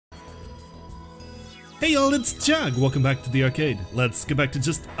Hey y'all, it's Jag. Welcome back to the arcade. Let's get back to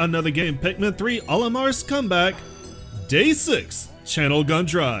just another game. Pikmin 3 Olimar's Comeback. Day 6, Channel Gone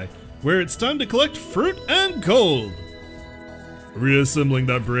Dry, where it's time to collect fruit and gold. Reassembling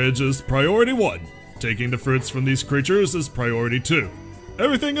that bridge is priority 1. Taking the fruits from these creatures is priority 2.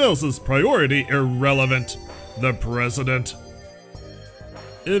 Everything else is priority irrelevant. The President.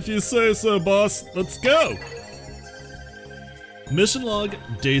 If you say so, boss. Let's go. Mission log,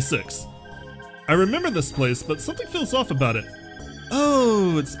 day 6. I remember this place, but something feels off about it.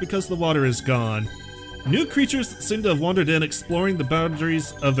 Oh, it's because the water is gone. New creatures seem to have wandered in, exploring the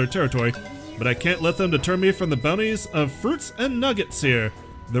boundaries of their territory, but I can't let them deter me from the bounties of fruits and nuggets here.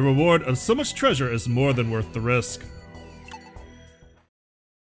 The reward of so much treasure is more than worth the risk.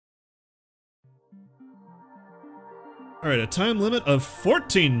 Alright, a time limit of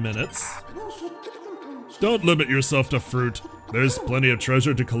 14 minutes. Don't limit yourself to fruit. There's plenty of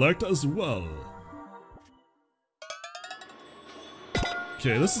treasure to collect as well.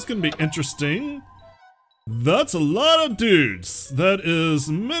 Okay, this is gonna be interesting. That's a lot of dudes. That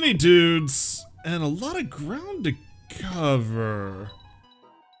is many dudes and a lot of ground to cover.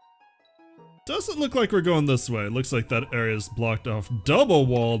 Doesn't look like we're going this way. Looks like that area is blocked off. Double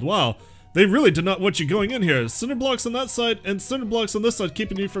walled. Wow. They really did not want you going in here. Cinder blocks on that side and cinder blocks on this side,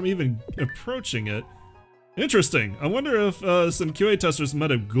 keeping you from even approaching it. Interesting. I wonder if some QA testers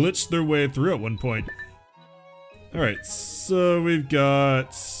might have glitched their way through at one point. Alright, so we've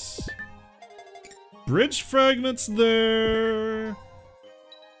got bridge fragments there,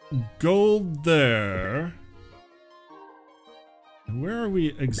 gold there. And where are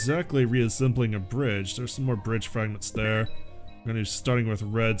we exactly reassembling a bridge? There's some more bridge fragments there. We're gonna be starting with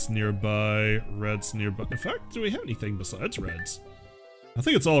reds nearby, reds nearby. In fact, do we have anything besides reds? I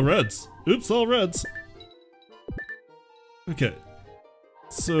think it's all reds. Oops, all reds. Okay.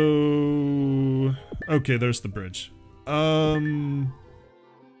 So... okay, there's the bridge. Don't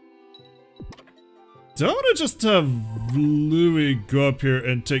I just have Louie go up here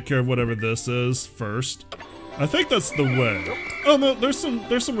and take care of whatever this is first? I think that's the way. Oh no, there's some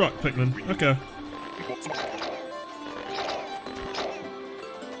rock Pikmin. Okay.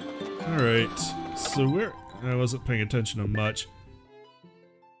 Alright, so where... I wasn't paying attention to much.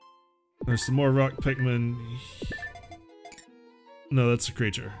 There's some more rock Pikmin. No, that's a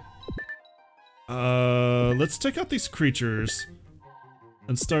creature. Let's take out these creatures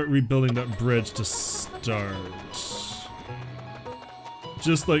and start rebuilding that bridge to start.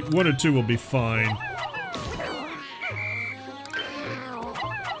 Just like 1 or 2 will be fine.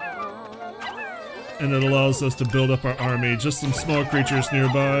 And it allows us to build up our army. Just some small creatures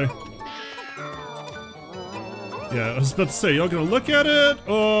nearby. Yeah, I was about to say, y'all gonna look at it?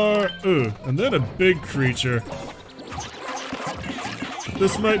 Or... ooh, and then a big creature.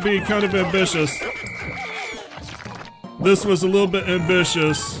 This might be kind of ambitious. This was a little bit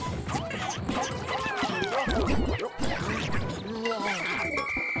ambitious.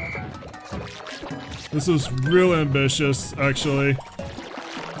 This was real ambitious, actually.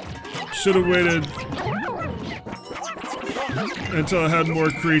 Should have waited until I had more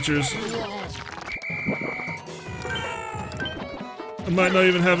creatures. I might not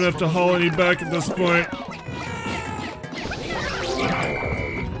even have enough to haul any back at this point.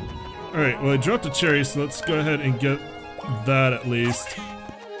 Alright, well I dropped a cherry, so let's go ahead and get that at least.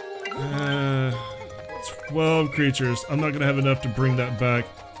 12 creatures. I'm not gonna have enough to bring that back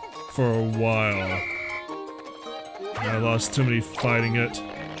for a while. I lost too many fighting it.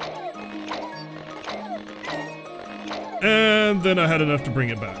 And then I had enough to bring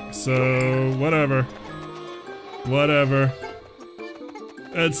it back, so whatever. Whatever.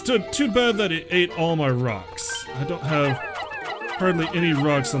 It's too bad that it ate all my rocks. I don't have hardly any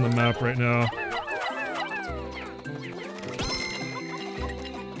rocks on the map right now.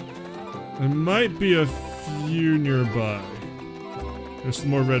 There might be a few nearby. There's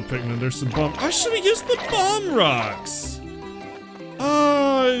some more red Pikmin. There's some bomb. I should have used the bomb rocks!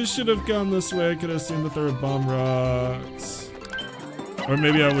 Oh, I should have gone this way. I could have seen that there were bomb rocks. Or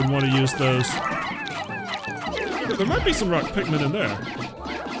maybe I would want to use those. There might be some rock Pikmin in there.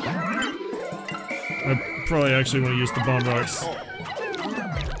 I probably actually want to use the bomb rocks.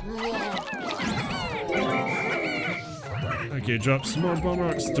 Okay, drop some more bomb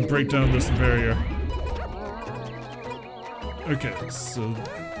rocks to break down this barrier. Okay, so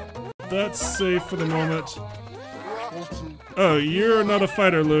that's safe for the moment. Oh, you're not a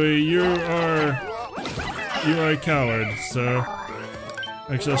fighter, Louie. You are a coward, so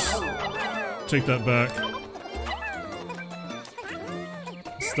I just take that back.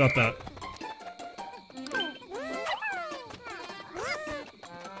 Stop that.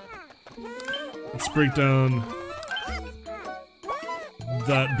 Let's break down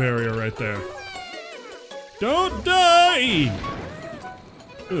that barrier right there. Don't die!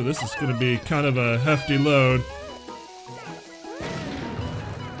 Ooh, this is gonna be kind of a hefty load.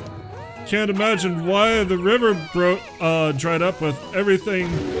 Can't imagine why the river dried up with everything.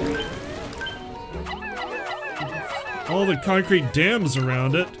 All the concrete dams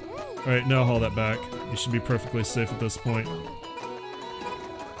around it. Alright, now haul that back. You should be perfectly safe at this point.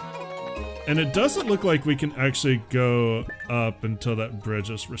 And it doesn't look like we can actually go up until that bridge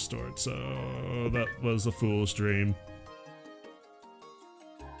is restored, so that was a fool's dream.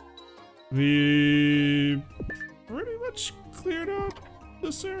 We pretty much cleared up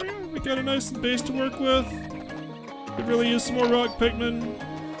this area. We got a nice base to work with. Could really use some more rock Pikmin.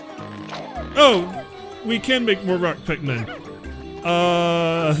 Oh! We can make more rock Pikmin.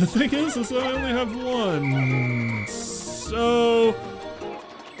 The thing is I only have one. So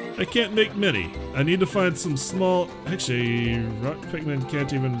I can't make many. I need to find some small... Actually, rock Pikmin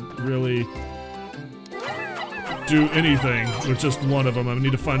can't even really do anything with just one of them. I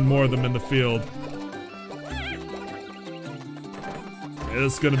need to find more of them in the field.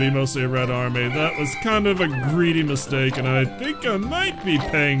 It's gonna be mostly a red army. That was kind of a greedy mistake, and I think I might be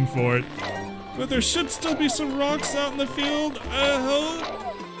paying for it. But there should still be some rocks out in the field, I hope.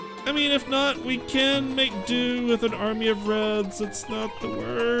 I mean, if not, we can make do with an army of reds. It's not the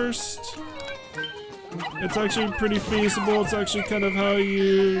worst. It's actually pretty feasible. It's actually kind of how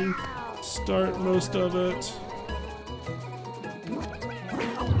you start most of it.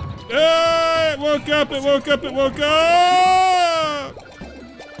 Ah, it woke up, it woke up, it woke up!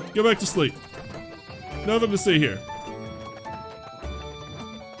 Go back to sleep. Nothing to see here.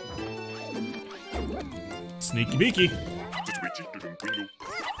 Sneaky beaky.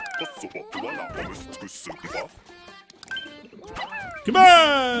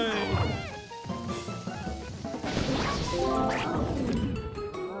 Goodbye!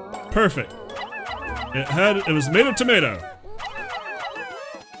 Perfect. It was made of tomato.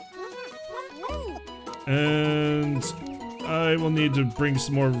 And I will need to bring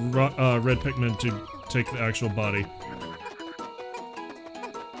some more red Pikmin to take the actual body.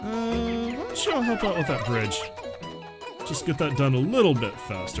 Why don't y'all help out with that bridge? Just get that done a little bit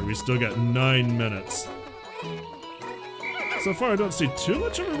faster. We still got 9 minutes. So far I don't see too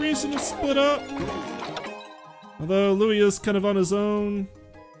much of a reason to split up. Although Louie is kind of on his own.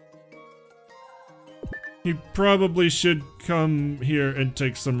 He probably should come here and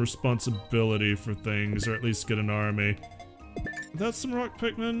take some responsibility for things, or at least get an army. That's some rock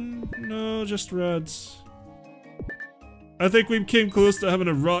Pikmin? No, just reds. I think we came close to having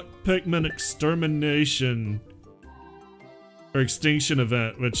a rock Pikmin extermination or extinction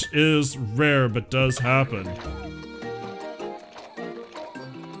event, which is rare but does happen.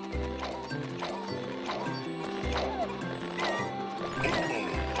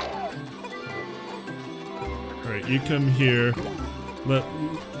 Alright, you come here. Let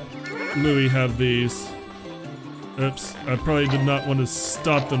Louie have these. Oops, I probably did not want to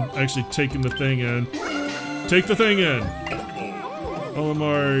stop them actually taking the thing in. Take the thing in!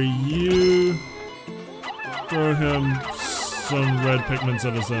 Olimar, you throw him some red Pikmins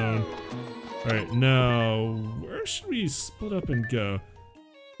of his own. Alright, now, where should we split up and go?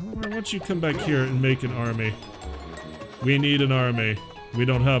 Olimar, why don't you come back here and make an army? We need an army. We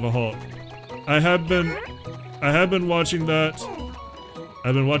don't have a Hulk. I have been watching that.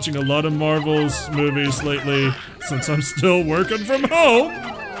 I've been watching a lot of Marvel's movies lately, since I'm still working from home!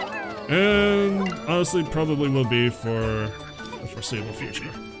 And honestly, probably will be for the foreseeable future.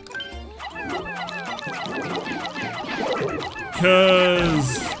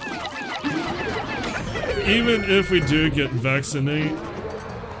 Cause even if we do get vaccines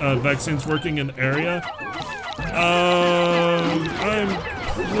working in the area, I'm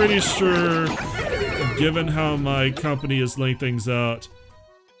pretty sure, given how my company is laying things out,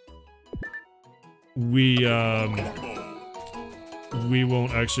 we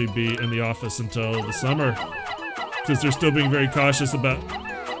won't actually be in the office until the summer, because they're still being very cautious about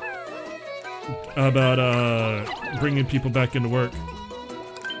bringing people back into work.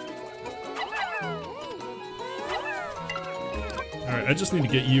 Alright, I just need to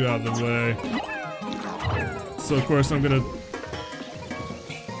get you out of the way. So of course I'm gonna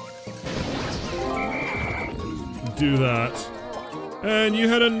do that. And you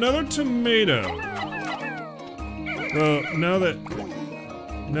had another tomato. Well, now that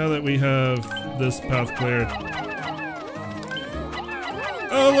we have this path cleared.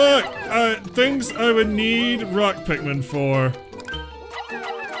 Oh look! Things I would need rock Pikmin for.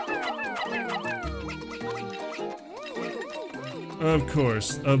 Of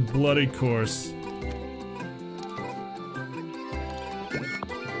course, a bloody course.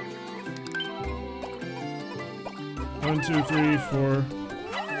 1, 2, 3, 4,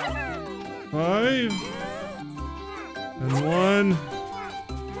 5. And 1.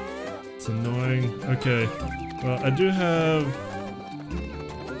 It's annoying. Okay. Well, I do have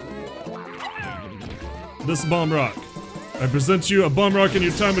this bomb rock. I present you a bomb rock in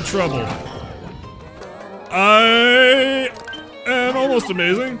your time of trouble. I am almost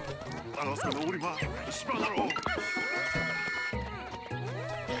amazing.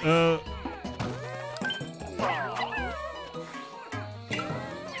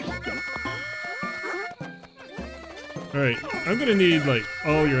 Alright, I'm gonna need, like,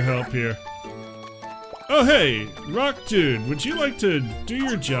 all your help here. Oh hey, Rock Dude, would you like to do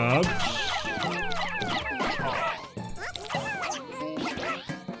your job?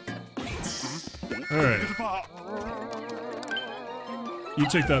 Alright. You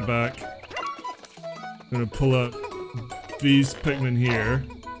take that back. I'm gonna pull up these Pikmin here.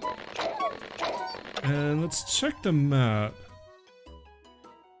 And let's check the map.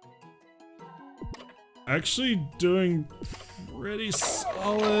 Actually doing pretty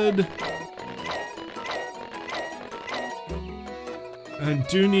solid. I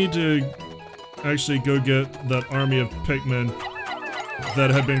do need to actually go get that army of Pikmin that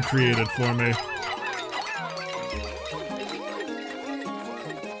had been created for me.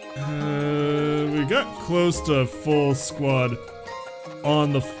 We got close to full squad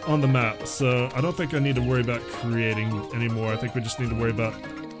on the map, so I don't think I need to worry about creating anymore. I think we just need to worry about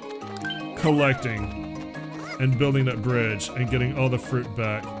collecting and building that bridge and getting all the fruit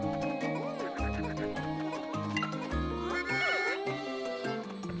back.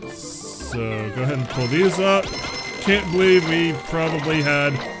 So go ahead and pull these up. Can't believe we probably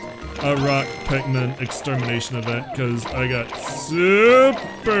had a rock Pikmin extermination event because I got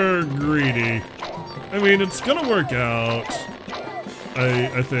super greedy. I mean, it's gonna work out.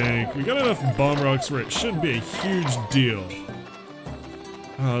 I think we got enough bomb rocks where it shouldn't be a huge deal.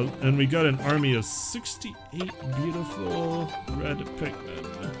 And we got an army of 68 beautiful red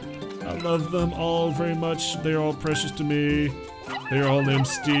Pikmin. I love them all very much. They're all precious to me. They're all named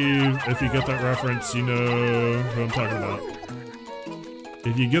Steve. If you get that reference, you know who I'm talking about.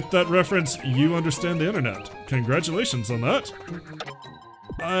 If you get that reference, you understand the internet. Congratulations on that.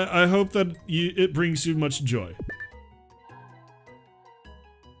 I hope that it brings you much joy.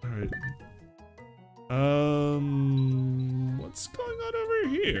 Alright. What's going on over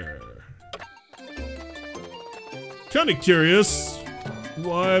here? Kinda curious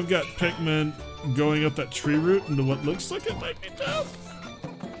why I've got Pikmin going up that tree root into what looks like it might be death.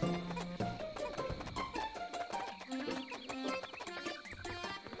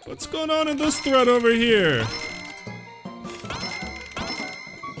 What's going on in this thread over here?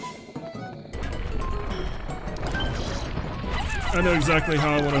 I know exactly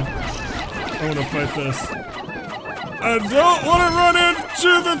how I wanna fight this. I don't wanna run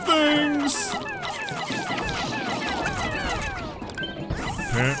into the things!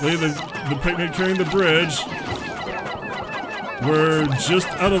 Apparently the Pikmin carrying the bridge were just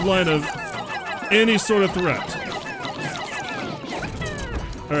out of line of any sort of threat.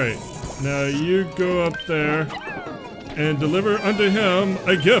 Alright, now you go up there and deliver unto him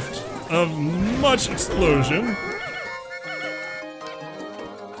a gift of much explosion.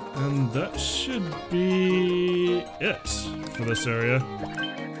 And that should be it for this area.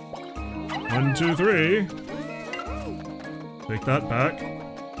 1, 2, 3. Take that back.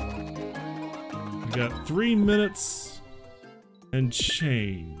 We got 3 minutes and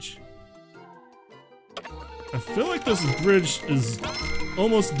change. I feel like this bridge is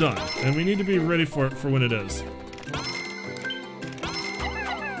almost done, and we need to be ready for it for when it is.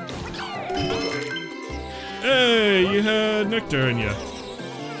 Hey, you had nectar in you.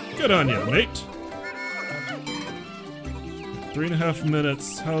 Good on you, mate. 3.5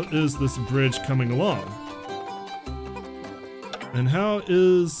 minutes. How is this bridge coming along? And how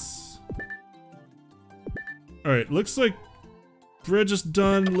is... Alright, looks like bridge is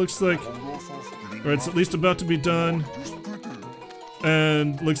done. Looks like... Or it's at least about to be done.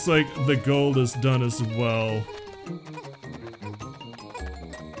 And looks like the gold is done as well.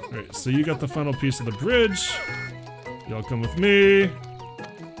 Alright, so you got the final piece of the bridge. Y'all come with me.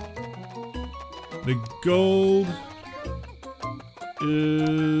 The gold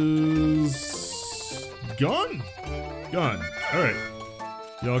is gone? Gone. Alright.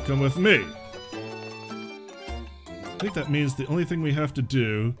 Y'all come with me. I think that means the only thing we have to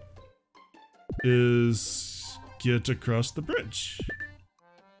do is get across the bridge.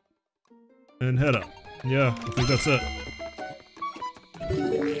 And head up. Yeah, I think that's it.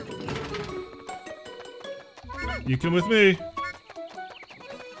 You come with me.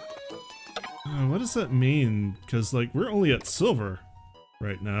 what does that mean? Because, like, we're only at silver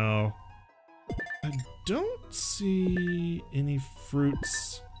right now. I don't see any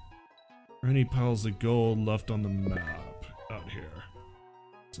fruits or any piles of gold left on the map out here.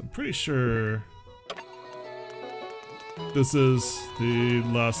 So I'm pretty sure this is the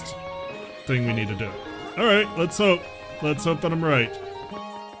last thing we need to do. Alright, let's hope. Let's hope that I'm right.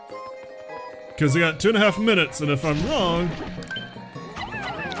 Because I got 2.5 minutes, and if I'm wrong,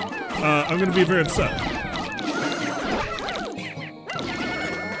 I'm gonna be very upset.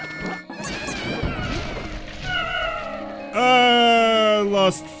 I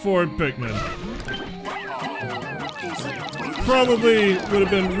lost 4 Pikmin. Probably would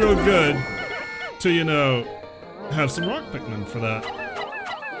have been real good to, you know, have some rock Pikmin for that.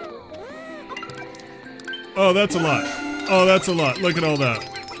 Oh, that's a lot. Oh, that's a lot. Look at all that.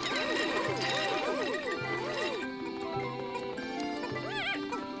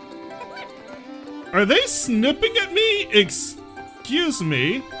 Are they snipping at me? Excuse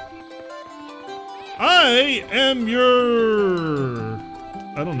me. I am your...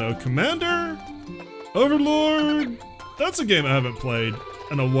 I don't know, commander? Overlord? That's a game I haven't played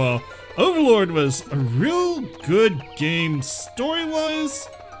in a while. Overlord was a real good game story-wise.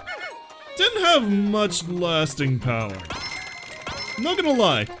 Didn't have much lasting power. I'm not gonna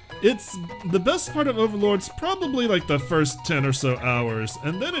lie. It's the best part of Overlord's probably like the first 10 or so hours,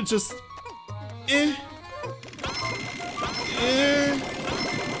 and then it just...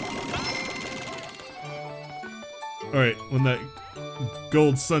 Alright, when that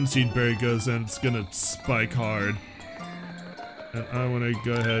gold sunseed berry goes in, it's gonna spike hard. And I wanna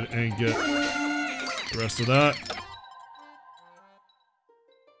go ahead and get the rest of that.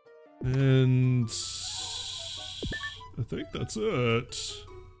 And I think that's it.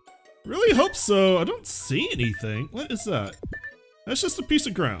 Really hope so. I don't see anything. What is that? That's just a piece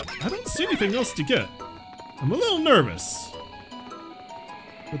of ground. I don't see anything else to get. I'm a little nervous.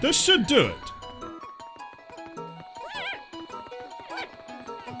 But this should do it.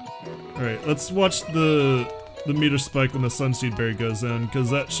 Alright, let's watch the meter spike when the sunseed berry goes in, because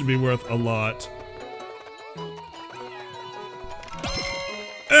that should be worth a lot.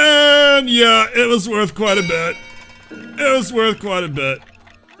 And yeah, it was worth quite a bit. It was worth quite a bit.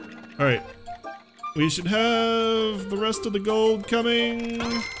 Alright. We should have the rest of the gold coming.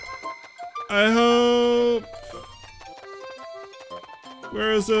 I hope.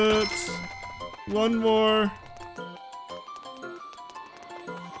 Where is it? One more.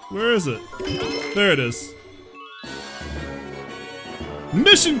 Where is it? There it is.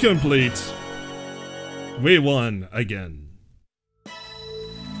 Mission complete. We won again.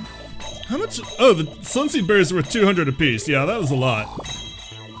 How much? Oh, the sunseed berries were 200 apiece. Yeah, that was a lot.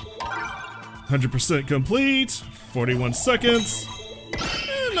 100% complete. 41 seconds.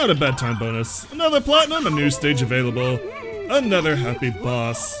 Not a bad time bonus. Another platinum, a new stage available. Another happy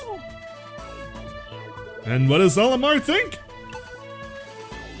boss. And what does Olimar think?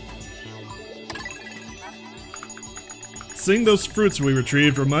 Seeing those fruits we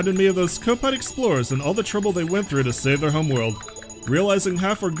retrieved reminded me of those Copite explorers and all the trouble they went through to save their homeworld. Realizing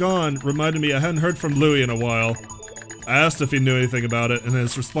half were gone reminded me I hadn't heard from Louie in a while. I asked if he knew anything about it, and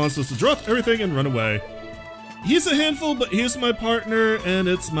his response was to drop everything and run away. He's a handful, but he's my partner, and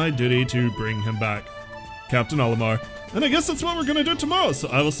it's my duty to bring him back. Captain Olimar. And I guess that's what we're gonna do tomorrow, so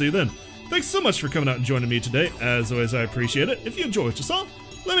I will see you then. Thanks so much for coming out and joining me today. As always, I appreciate it. If you enjoyed what you saw,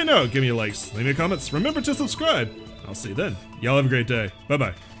 let me know. Give me a likes, leave me comments, remember to subscribe. I'll see you then. Y'all have a great day.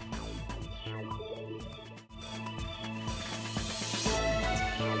 Bye-bye.